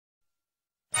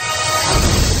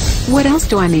What else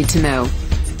do I need to know?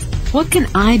 What can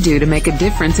I do to make a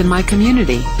difference in my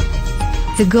community?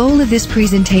 The goal of this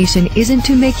presentation isn't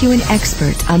to make you an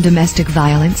expert on domestic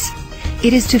violence.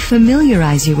 It is to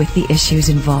familiarize you with the issues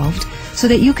involved so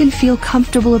that you can feel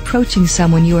comfortable approaching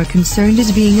someone you are concerned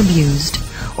is being abused,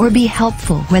 or be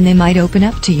helpful when they might open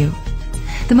up to you.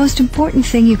 The most important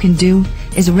thing you can do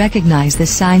is recognize the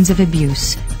signs of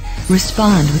abuse,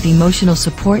 respond with emotional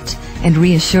support and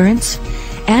reassurance,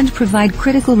 and provide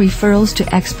critical referrals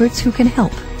to experts who can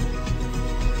help.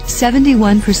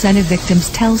 71% of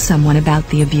victims tell someone about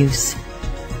the abuse.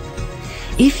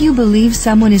 If you believe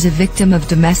someone is a victim of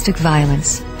domestic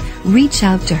violence, reach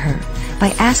out to her by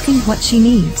asking what she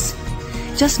needs.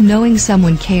 Just knowing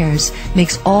someone cares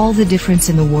makes all the difference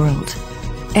in the world.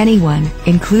 Anyone,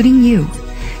 including you,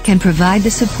 can provide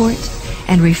the support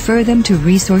and refer them to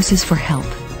resources for help.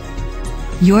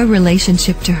 Your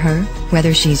relationship to her,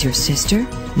 whether she's your sister,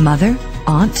 mother,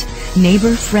 aunt,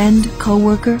 neighbor, friend,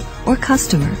 co-worker, or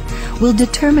customer, will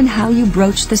determine how you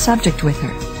broach the subject with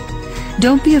her.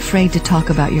 Don't be afraid to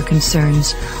talk about your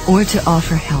concerns or to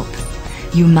offer help.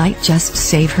 You might just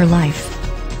save her life.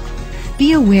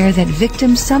 Be aware that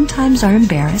victims sometimes are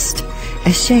embarrassed,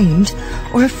 ashamed,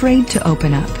 or afraid to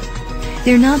open up.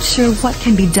 They're not sure what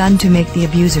can be done to make the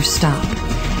abuser stop,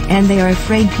 and they are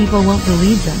afraid people won't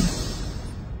believe them.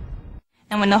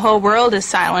 And when the whole world is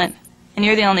silent, and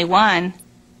you're the only one,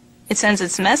 it sends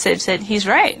its message that he's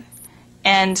right.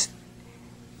 And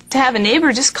to have a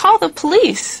neighbor just call the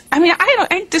police. I mean,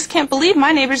 I just can't believe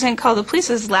my neighbors didn't call the police.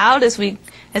 As loud as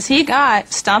he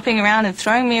got, stomping around and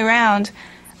throwing me around,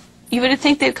 you would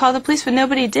think they'd call the police, but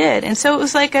nobody did. And so it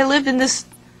was like I lived in this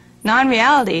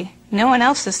non-reality. No one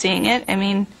else is seeing it. I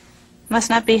mean, it must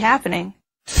not be happening.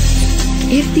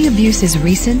 If the abuse is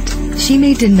recent, she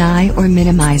may deny or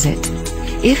minimize it.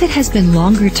 If it has been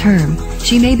longer term,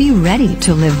 she may be ready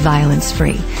to live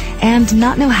violence-free and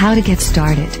not know how to get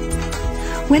started.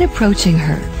 When approaching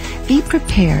her, be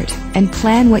prepared and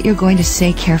plan what you're going to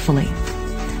say carefully.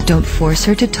 Don't force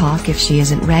her to talk if she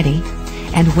isn't ready,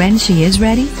 and when she is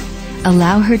ready,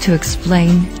 allow her to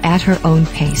explain at her own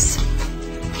pace.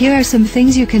 Here are some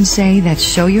things you can say that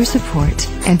show your support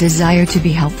and desire to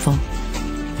be helpful.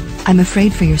 I'm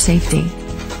afraid for your safety.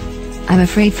 I'm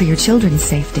afraid for your children's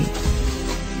safety.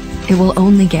 It will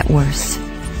only get worse.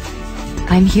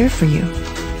 I'm here for you.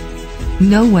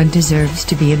 No one deserves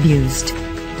to be abused.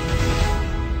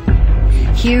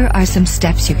 Here are some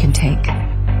steps you can take.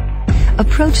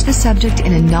 Approach the subject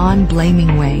in a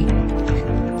non-blaming way.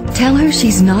 Tell her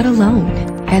she's not alone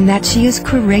and that she is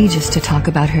courageous to talk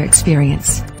about her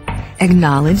experience.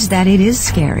 Acknowledge that it is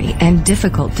scary and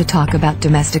difficult to talk about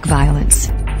domestic violence.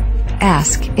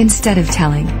 Ask instead of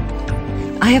telling.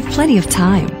 I have plenty of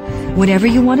time. Whatever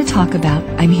you want to talk about,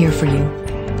 I'm here for you.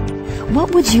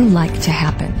 What would you like to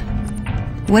happen?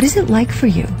 What is it like for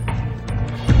you?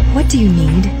 What do you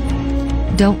need?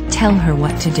 Don't tell her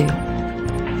what to do.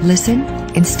 Listen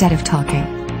instead of talking.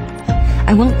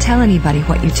 I won't tell anybody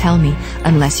what you tell me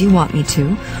unless you want me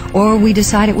to, or we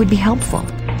decide it would be helpful.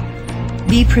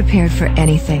 Be prepared for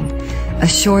anything, a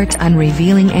short,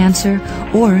 unrevealing answer,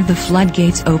 or the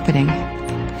floodgates opening.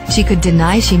 She could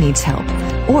deny she needs help,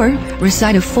 or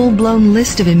recite a full-blown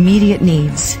list of immediate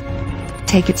needs.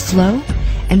 Take it slow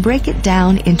and break it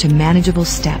down into manageable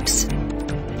steps.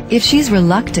 If she's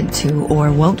reluctant to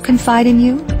or won't confide in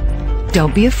you,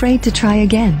 don't be afraid to try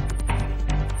again.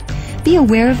 Be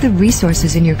aware of the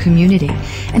resources in your community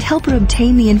and help her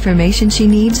obtain the information she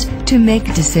needs to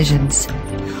make decisions.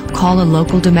 Call a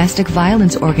local domestic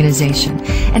violence organization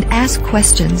and ask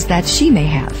questions that she may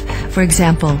have. For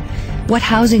example, what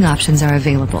housing options are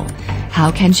available?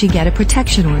 How can she get a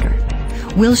protection order?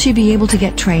 Will she be able to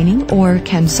get training, or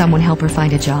can someone help her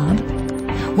find a job?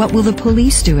 What will the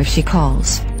police do if she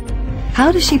calls?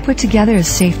 How does she put together a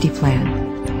safety plan?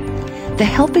 The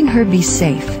Helping Her Be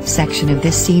Safe section of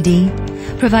this CD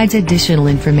provides additional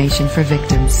information for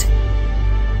victims.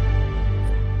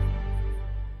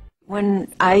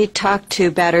 When I talk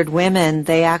to battered women,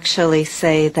 they actually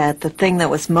say that the thing that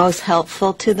was most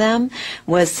helpful to them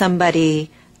was somebody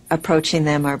approaching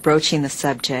them or broaching the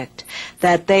subject,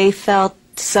 that they felt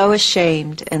so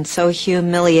ashamed and so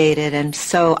humiliated and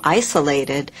so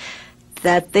isolated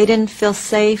that they didn't feel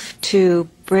safe to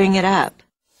bring it up.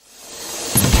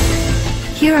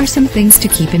 Here are some things to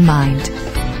keep in mind.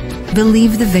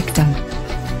 Believe the victim.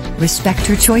 Respect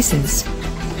her choices.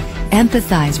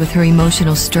 Empathize with her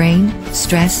emotional strain,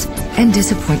 stress, and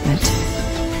disappointment.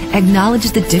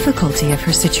 Acknowledge the difficulty of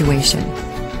her situation.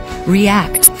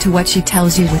 React to what she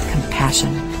tells you with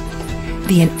compassion.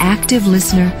 Be an active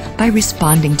listener by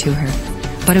responding to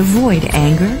her, but avoid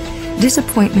anger,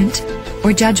 disappointment,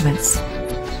 or judgments.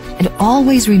 And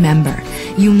always remember,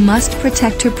 you must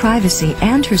protect her privacy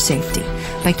and her safety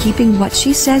by keeping what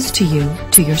she says to you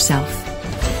to yourself.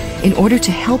 In order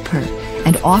to help her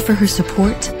and offer her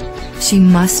support, she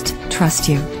must trust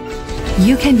you.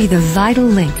 You can be the vital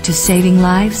link to saving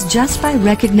lives just by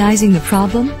recognizing the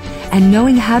problem and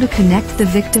knowing how to connect the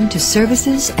victim to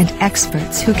services and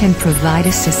experts who can provide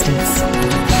assistance.